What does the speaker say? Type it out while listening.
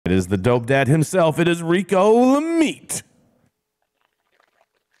It is the dope dad himself. It is Rico Lamitte.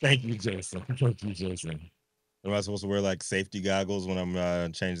 Thank you, Jason. Thank you, Jason. Am I supposed to wear like safety goggles when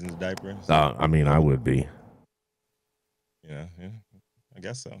I'm changing the diaper? I mean, I would be. Yeah, I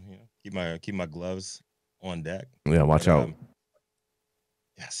guess so. Keep my gloves on deck. Yeah, watch out.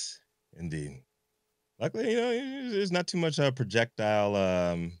 Yes, indeed. Luckily, there's not too much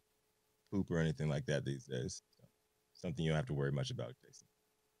projectile poop or anything like that these days. So, something you don't have to worry much about, Jason.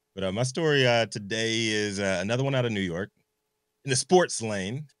 But my story today is another one out of New York. In the sports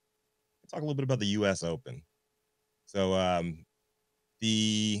lane, I'll talk a little bit about the U.S. Open. So in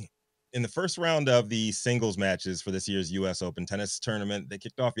the first round of the singles matches for this year's U.S. Open tennis tournament, they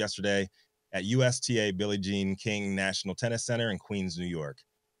kicked off yesterday at USTA Billie Jean King National Tennis Center in Queens, New York.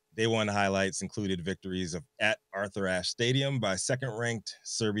 Day one highlights included victories at Arthur Ashe Stadium by second-ranked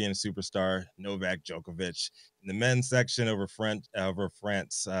Serbian superstar Novak Djokovic in the men's section over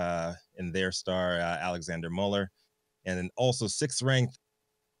France and their star Alexander Muller, and then also sixth-ranked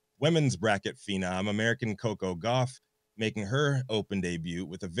women's bracket phenom American Coco Gauff making her Open debut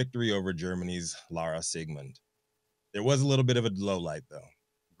with a victory over Germany's Lara Sigmund. There was a little bit of a lowlight, though.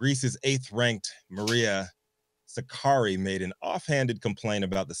 Greece's eighth-ranked Maria Sakkari made an offhanded complaint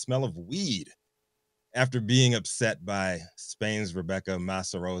about the smell of weed after being upset by Spain's Rebecca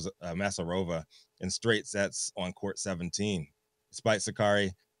Masarova in straight sets on court 17. Despite Sakkari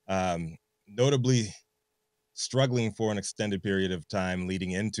notably struggling for an extended period of time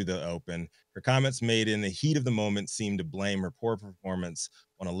leading into the Open, her comments made in the heat of the moment seemed to blame her poor performance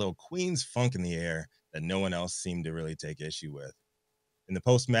on a little Queen's funk in the air that no one else seemed to really take issue with. In the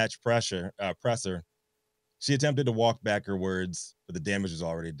post-match presser, she attempted to walk back her words, but the damage was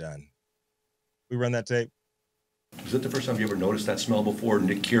already done. We run that tape. Was that the first time you ever noticed that smell before?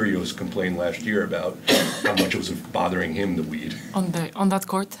 Nick Kyrgios complained last year about how much it was bothering him, the weed. On that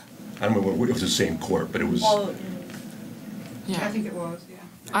court? I don't remember, it was the same court, but it was... Yeah. I think it was, yeah.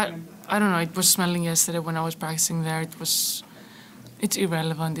 I don't know, it was smelling yesterday when I was practicing there. It's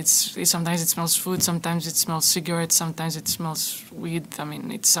irrelevant. Sometimes it smells food, sometimes it smells cigarettes, sometimes it smells weed. I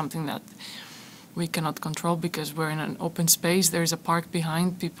mean, it's something that we cannot control because we're in an open space. There's a park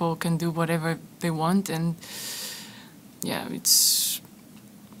behind. People can do whatever they want, and yeah, it's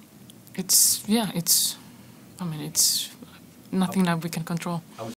nothing that we can control.